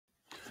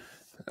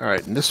All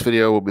right, in this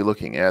video, we'll be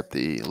looking at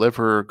the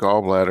liver,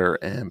 gallbladder,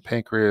 and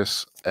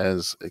pancreas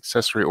as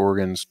accessory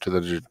organs to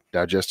the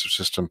digestive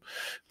system.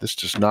 This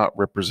does not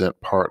represent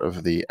part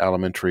of the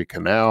alimentary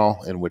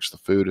canal in which the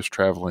food is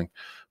traveling,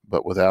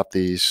 but without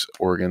these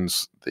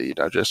organs, the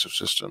digestive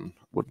system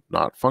would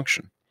not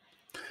function.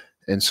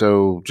 And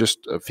so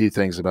just a few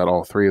things about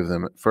all three of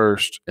them at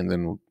first, and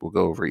then we'll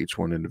go over each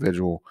one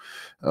individual,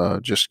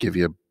 just give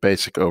you a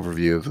basic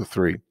overview of the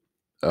three.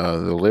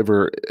 The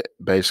liver,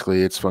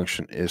 basically, its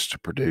function is to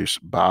produce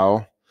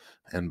bile,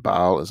 and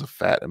bile is a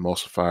fat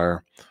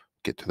emulsifier.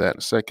 Get to that in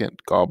a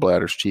second.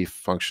 Gallbladder's chief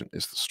function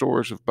is the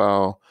storage of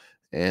bile,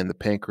 and the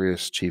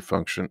pancreas' chief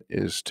function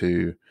is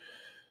to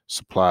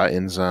supply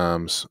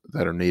enzymes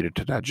that are needed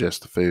to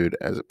digest the food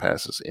as it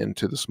passes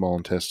into the small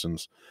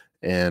intestines,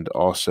 and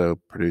also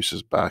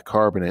produces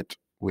bicarbonate,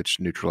 which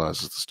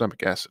neutralizes the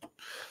stomach acid.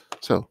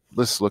 So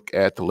let's look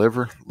at the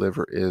liver.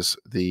 Liver is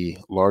the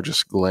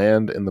largest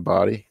gland in the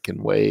body,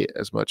 can weigh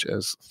as much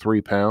as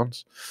 3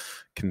 pounds,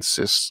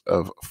 consists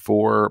of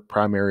 4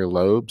 primary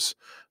lobes,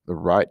 the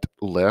right,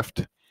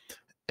 left,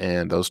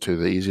 and those two are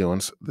the easy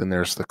ones. Then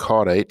there's the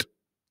caudate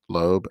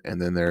lobe,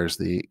 and then there's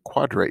the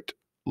quadrate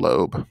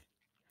lobe.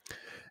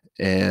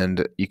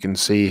 And you can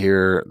see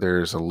here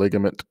there's a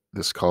ligament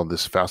that's called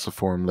this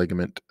falciform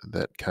ligament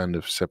that kind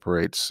of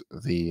separates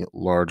the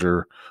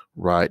larger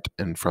right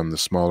and from the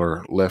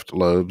smaller left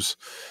lobes,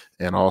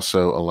 and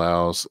also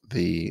allows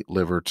the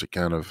liver to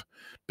kind of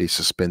be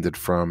suspended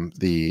from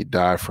the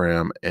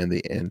diaphragm and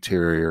the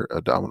anterior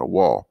abdominal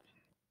wall.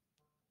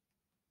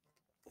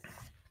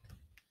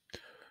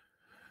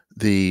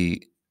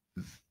 The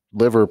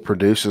liver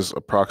produces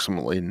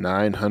approximately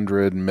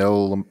 900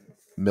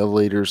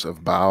 milliliters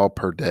of bile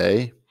per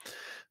day,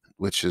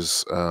 which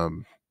is,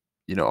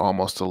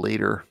 almost a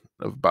liter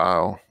of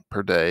bile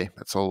per day.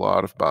 That's a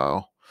lot of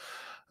bile.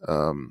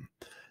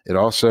 It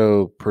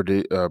also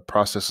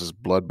processes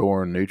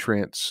bloodborne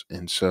nutrients,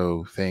 and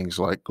so things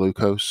like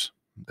glucose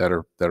that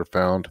are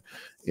found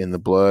in the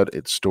blood,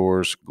 it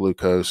stores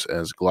glucose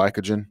as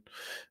glycogen,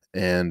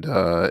 and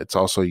it's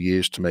also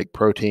used to make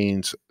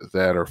proteins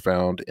that are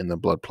found in the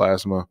blood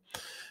plasma.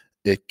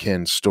 It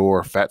can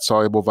store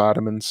fat-soluble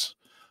vitamins,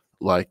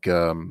 like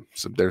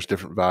there's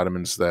different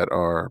vitamins that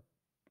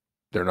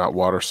they're not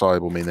water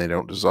soluble, meaning they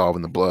don't dissolve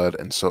in the blood,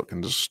 and so it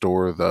can just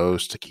store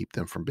those to keep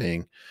them from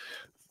being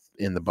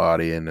in the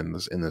body and in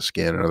the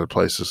skin and other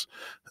places.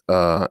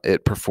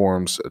 It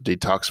performs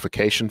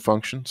detoxification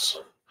functions,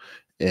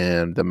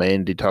 and the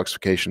main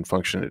detoxification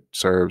function it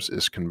serves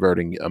is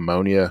converting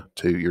ammonia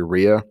to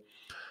urea.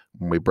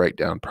 When we break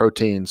down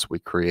proteins, we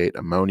create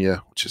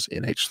ammonia, which is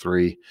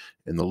NH3,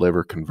 and the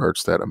liver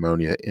converts that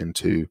ammonia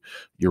into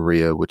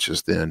urea, which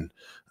is then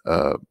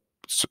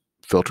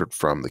filtered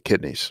from the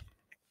kidneys.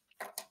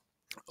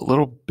 A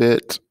little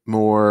bit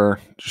more,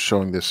 just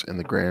showing this in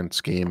the grand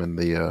scheme and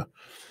the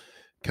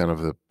kind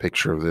of the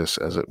picture of this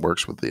as it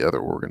works with the other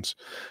organs.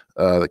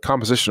 The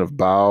composition of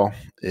bile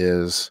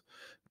is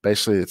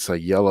basically, it's a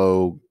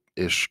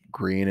yellowish,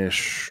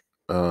 greenish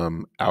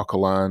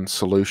alkaline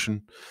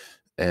solution,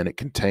 and it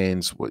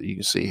contains, what you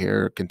can see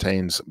here, it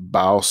contains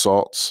bile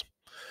salts,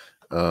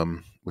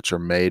 which are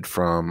made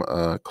from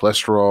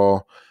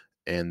cholesterol,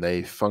 and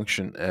they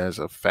function as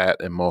a fat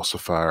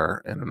emulsifier.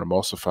 And an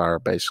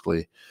emulsifier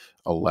basically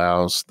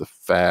allows the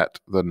fat,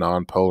 the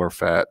nonpolar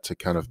fat, to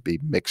kind of be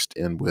mixed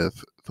in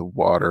with the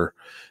water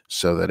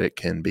so that it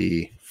can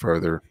be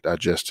further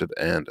digested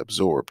and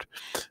absorbed.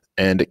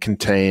 And it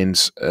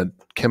contains a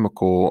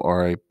chemical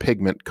or a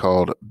pigment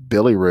called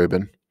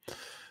bilirubin,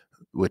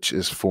 which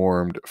is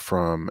formed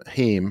from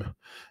heme.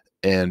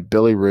 And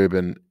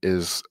bilirubin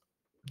is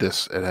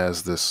this, it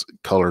has this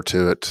color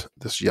to it,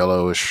 this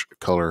yellowish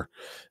color.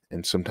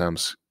 And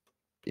sometimes,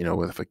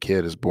 if a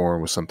kid is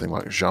born with something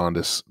like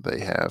jaundice, they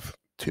have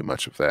too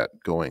much of that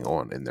going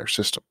on in their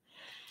system.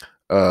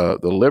 The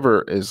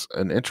liver is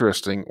an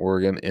interesting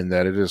organ in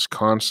that it is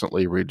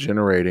constantly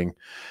regenerating,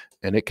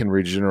 and it can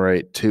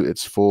regenerate to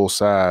its full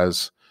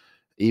size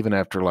even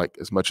after like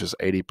as much as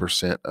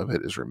 80% of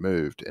it is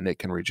removed, and it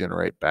can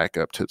regenerate back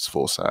up to its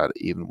full size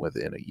even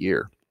within a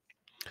year.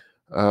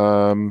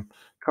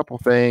 Couple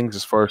things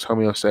as far as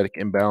homeostatic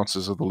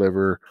imbalances of the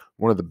liver.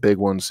 One of the big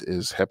ones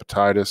is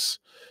hepatitis.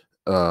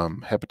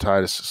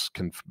 Hepatitis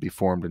can be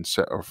formed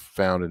or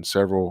found in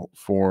several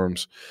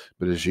forms,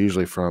 but is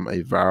usually from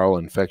a viral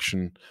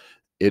infection.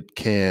 It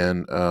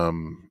can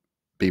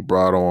be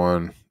brought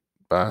on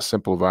by a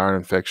simple viral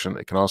infection.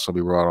 It can also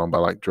be brought on by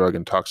like drug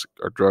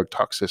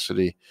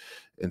toxicity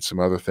and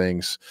some other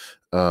things.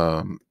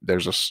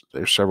 There's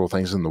several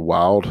things in the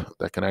wild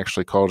that can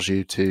actually cause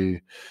you to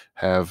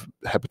have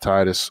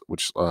hepatitis,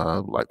 which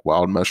like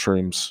wild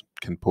mushrooms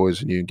can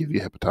poison you and give you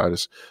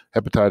hepatitis.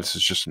 Hepatitis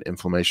is just an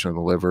inflammation of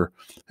the liver,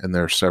 and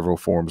there are several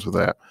forms of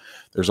that.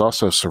 There's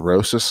also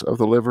cirrhosis of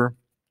the liver,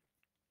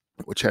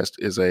 which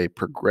is a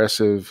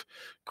progressive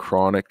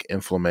chronic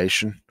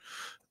inflammation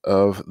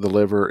of the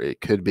liver.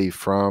 It could be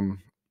from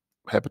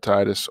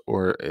hepatitis,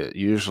 or it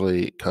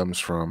usually comes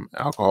from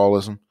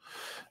alcoholism.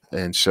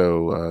 And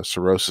so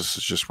cirrhosis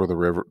is just where the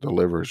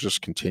liver is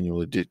just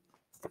continually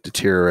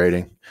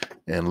deteriorating,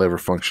 and liver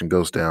function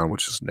goes down,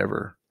 which is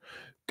never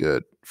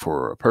good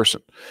for a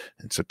person.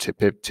 And so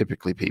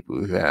typically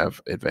people who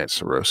have advanced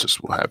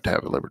cirrhosis will have to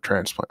have a liver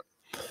transplant.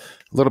 A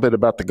little bit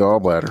about the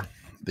gallbladder.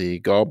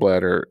 The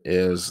gallbladder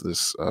is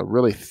this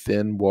really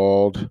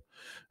thin-walled,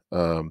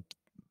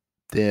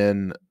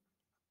 thin,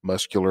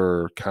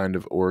 muscular kind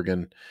of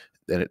organ,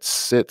 and it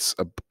sits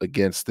up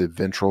against the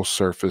ventral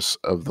surface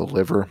of the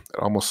liver. It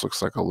almost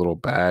looks like a little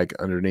bag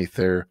underneath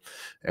there,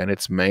 and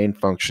its main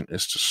function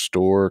is to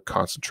store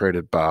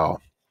concentrated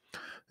bile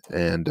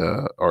and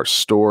or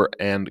store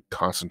and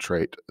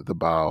concentrate the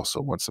bile.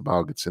 So once the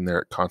bile gets in there,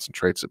 it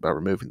concentrates it by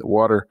removing the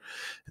water,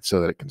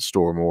 so that it can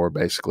store more,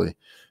 basically.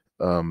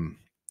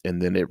 And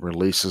then it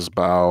releases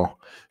bile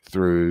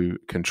through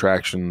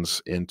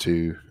contractions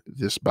into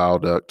this bile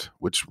duct,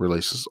 which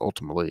releases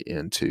ultimately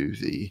into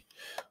the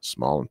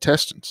small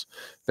intestines.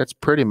 That's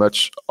pretty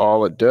much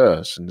all it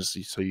does. And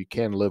so you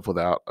can live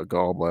without a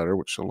gallbladder,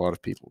 which a lot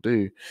of people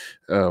do.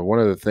 One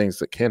of the things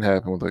that can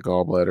happen with a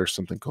gallbladder is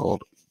something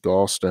called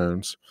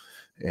gallstones.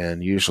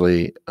 And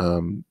usually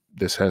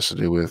this has to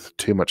do with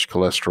too much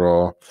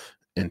cholesterol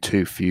and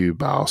too few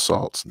bile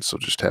salts. And so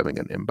just having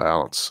an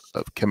imbalance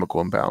of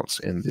chemical imbalance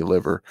in the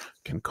liver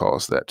can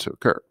cause that to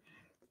occur.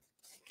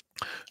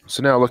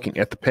 So now looking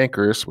at the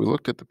pancreas, we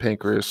looked at the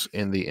pancreas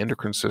in the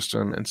endocrine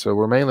system. And so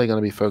we're mainly going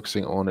to be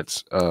focusing on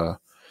its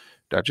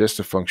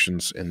digestive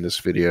functions in this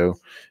video.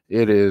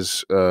 It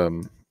is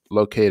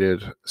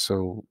located,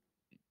 so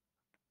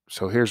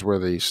here's where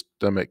the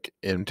stomach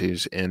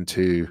empties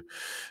into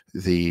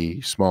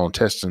the small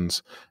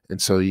intestines.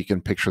 And so you can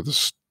picture the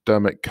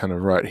stomach kind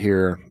of right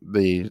here.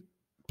 The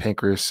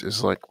pancreas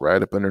is like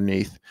right up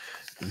underneath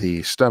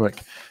the stomach,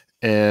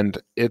 and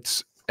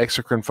its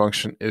exocrine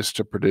function is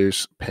to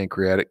produce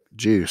pancreatic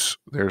juice.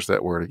 There's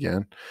that word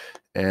again.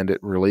 And it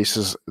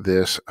releases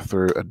this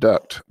through a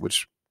duct,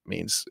 which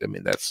means,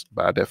 that's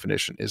by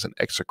definition is an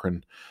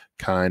exocrine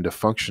kind of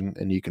function.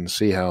 And you can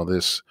see how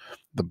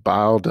the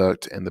bile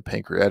duct and the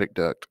pancreatic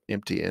duct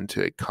empty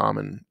into a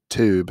common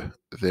tube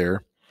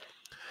there.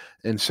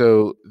 And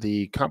so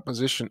the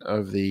composition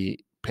of the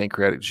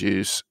pancreatic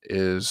juice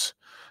is,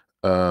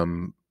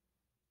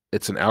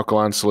 it's an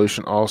alkaline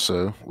solution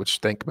also, which,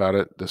 think about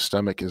it, the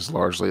stomach is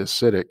largely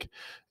acidic.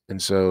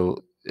 And so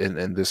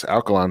and this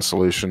alkaline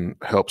solution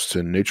helps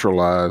to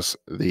neutralize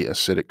the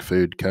acidic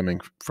food coming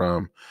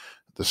from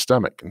the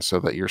stomach, and so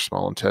that your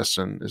small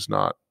intestine is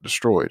not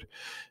destroyed.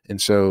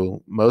 And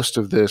so most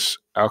of this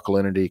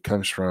alkalinity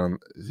comes from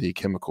the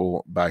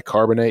chemical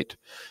bicarbonate,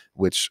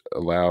 which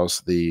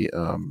allows the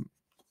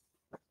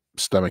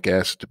stomach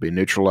acid to be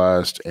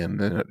neutralized, and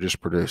then it just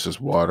produces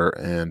water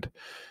and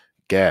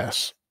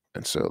gas.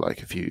 And so,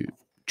 like, if you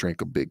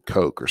drink a big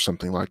Coke or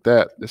something like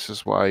that, this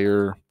is why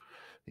you're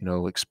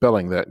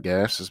expelling that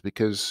gas, is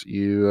because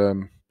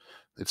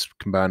it's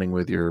combining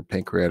with your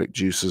pancreatic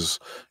juices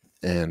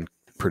and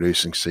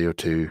producing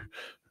CO2,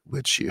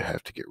 which you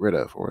have to get rid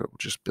of, or it will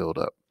just build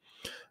up.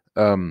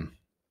 And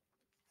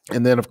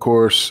then, of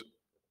course,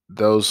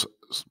 those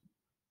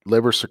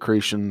liver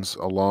secretions,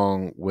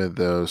 along with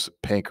those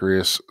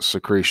pancreas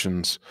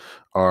secretions,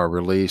 are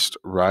released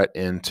right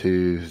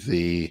into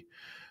the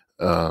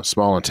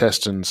small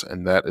intestines,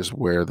 and that is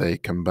where they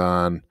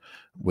combine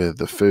with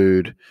the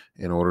food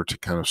in order to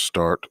kind of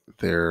start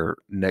their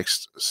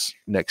next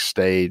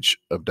stage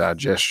of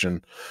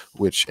digestion,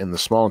 which in the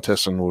small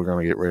intestine we're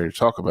going to get ready to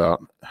talk about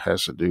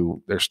has to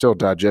do, there's still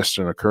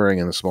digestion occurring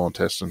in the small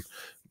intestine,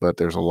 but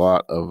there's a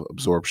lot of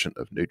absorption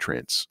of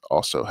nutrients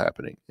also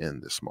happening in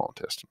the small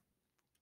intestine.